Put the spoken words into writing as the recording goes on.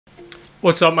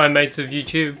What's up my mates of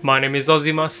YouTube? My name is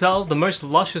Aussie Marcel, the most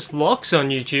luscious locks on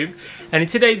YouTube, and in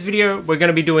today's video we're going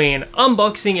to be doing an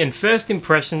unboxing and first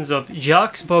impressions of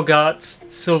Jacques Bogart's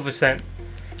Silver Scent.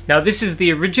 Now this is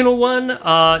the original one,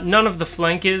 none of the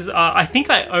flankers. I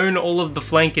think I own all of the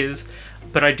flankers,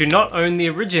 but I do not own the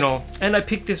original, and I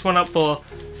picked this one up for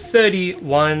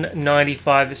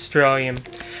 $31.95 Australian.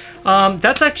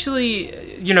 That's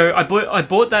actually, you know, I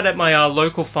bought that at my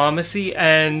local pharmacy,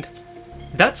 and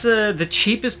that's the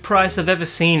cheapest price I've ever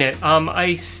seen it.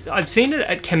 I've seen it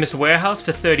at Chemist Warehouse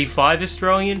for 35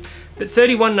 Australian, but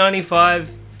 31.95,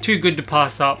 too good to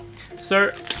pass up.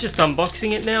 So just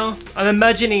unboxing it now. I'm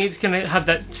imagining it's gonna have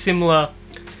that similar,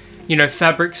 you know,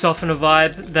 fabric softener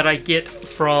vibe that I get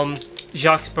from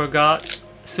Jacques Bogart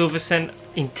Silver Scent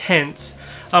Intense.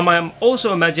 I'm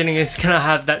also imagining it's gonna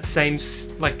have that same,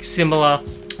 like, similar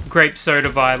grape soda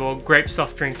vibe or grape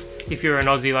soft drink if you're an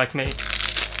Aussie like me.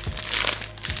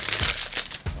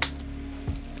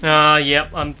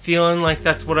 Yep, I'm feeling like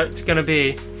that's what it's gonna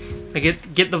be. I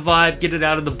get the vibe, get it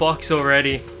out of the box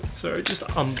already. So just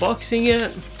unboxing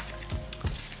it.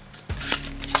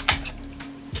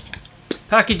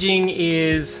 Packaging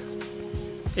is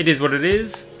what it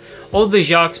is. All the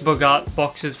Jacques Bogart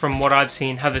boxes from what I've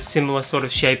seen have a similar sort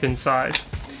of shape and size.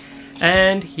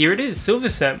 And here it is, Silver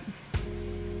Scent.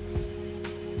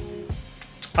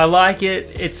 I like it.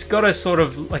 It's got a sort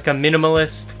of like a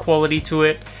minimalist quality to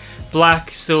it.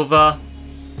 Black, silver,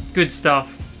 good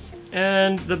stuff.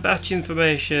 And the batch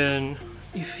information,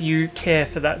 if you care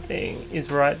for that thing, is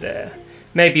right there.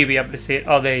 Maybe you'll be able to see it.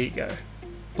 Oh, there you go.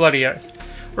 Bloody oath.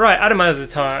 Right, atomizer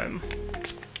time.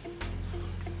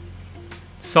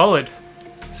 Solid.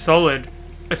 Solid.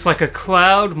 It's like a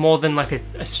cloud more than like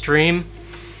a stream.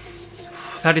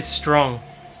 That is strong.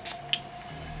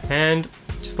 And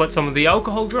just let some of the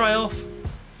alcohol dry off.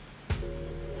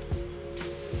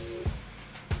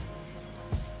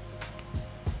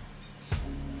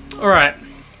 Alright,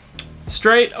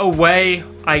 straight away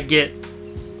I get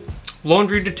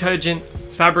laundry detergent,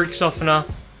 fabric softener,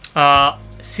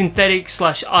 synthetic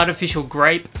 / artificial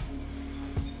grape.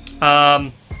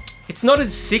 It's not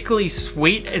as sickly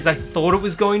sweet as I thought it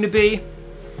was going to be.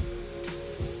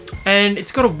 And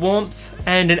it's got a warmth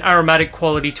and an aromatic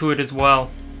quality to it as well.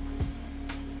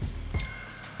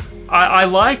 I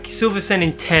like Silver Scent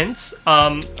Intense.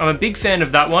 I'm a big fan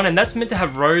of that one, and that's meant to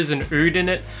have rose and oud in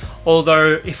it.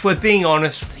 Although, if we're being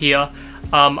honest here,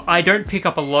 I don't pick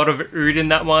up a lot of oud in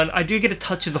that one. I do get a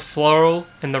touch of the floral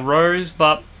and the rose,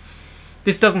 but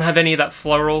this doesn't have any of that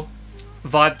floral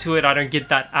vibe to it. I don't get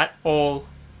that at all.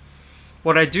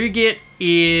 What I do get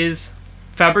is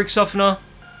fabric softener,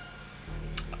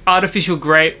 artificial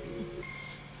grape,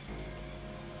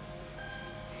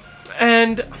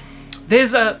 and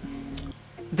there's a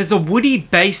woody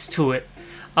base to it.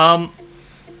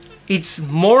 It's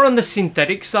more on the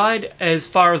synthetic side as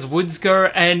far as woods go,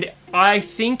 and I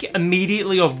think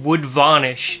immediately of wood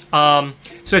varnish. So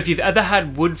if you've ever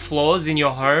had wood floors in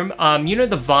your home, you know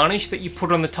the varnish that you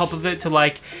put on the top of it to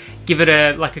like give it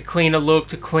a cleaner look,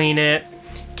 to clean it,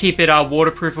 keep it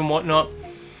waterproof and whatnot.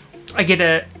 I get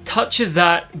a touch of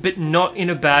that, but not in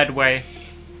a bad way.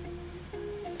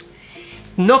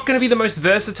 It's not going to be the most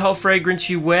versatile fragrance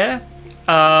you wear.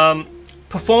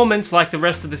 Performance, like the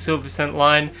rest of the Silver Scent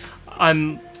line,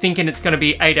 I'm thinking it's going to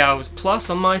be 8 hours plus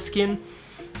on my skin.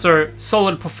 So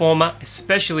solid performer,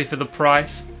 especially for the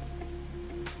price.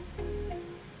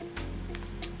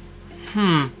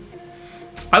 I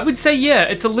would say, yeah,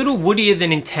 it's a little woodier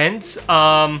than Intense.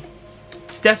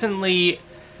 It's definitely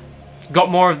got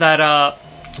more of that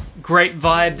grape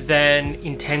vibe than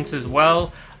Intense as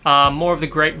well. More of the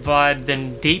grape vibe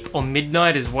than Deep or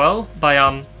Midnight as well,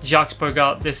 by Jacques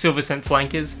Bogart, the Silver Scent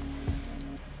flankers.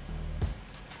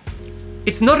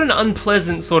 It's not an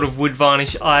unpleasant sort of wood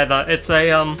varnish either. It's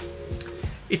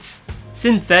it's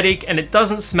synthetic and it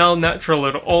doesn't smell natural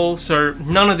at all, so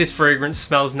none of this fragrance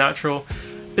smells natural.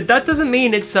 But that doesn't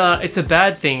mean it's a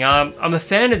bad thing. I'm a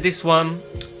fan of this one.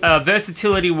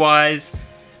 Versatility wise,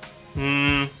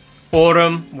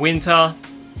 autumn, winter,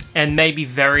 and maybe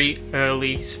very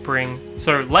early spring.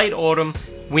 So late autumn,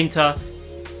 winter,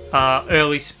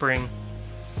 early spring.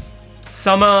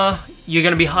 Summer, you're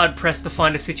going to be hard pressed to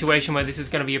find a situation where this is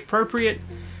going to be appropriate.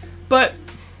 But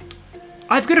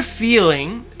I've got a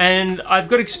feeling, and I've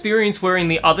got experience wearing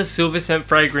the other Silver Scent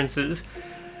fragrances,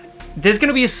 there's going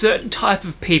to be a certain type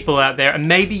of people out there, and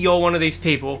maybe you're one of these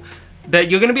people, that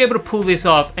you're going to be able to pull this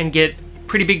off and get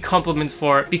pretty big compliments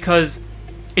for it, because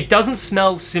it doesn't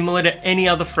smell similar to any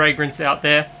other fragrance out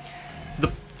there.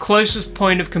 The closest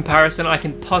point of comparison I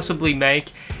can possibly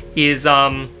make is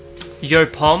Yo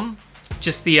Pom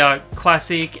just the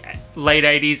classic late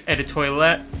 80s Eau de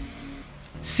Toilette.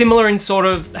 Similar in sort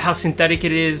of how synthetic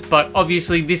it is, but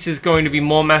obviously this is going to be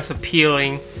more mass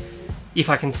appealing, if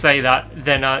I can say that,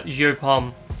 than Jeu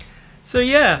Pomme. So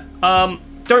yeah,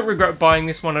 don't regret buying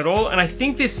this one at all, and I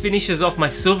think this finishes off my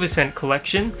Silver Scent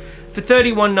collection. For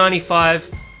 $31.95,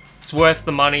 it's worth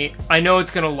the money. I know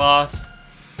it's gonna last,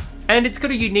 and it's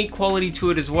got a unique quality to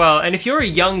it as well. And if you're a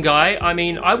young guy, I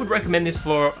mean, I would recommend this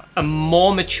for a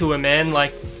more mature man,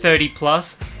 like 30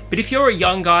 plus. But if you're a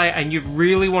young guy and you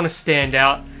really want to stand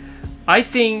out, I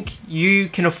think you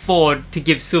can afford to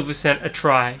give Silver Scent a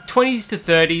try. 20s to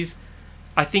 30s,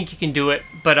 I think you can do it.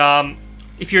 But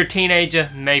if you're a teenager,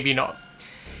 maybe not.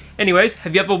 Anyways,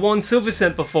 have you ever worn Silver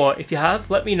Scent before? If you have,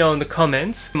 let me know in the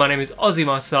comments. My name is Aussie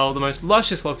Marcel, the most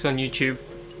luscious locks on YouTube.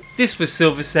 This was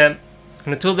Silver Scent,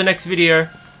 and until the next video,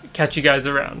 catch you guys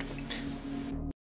around.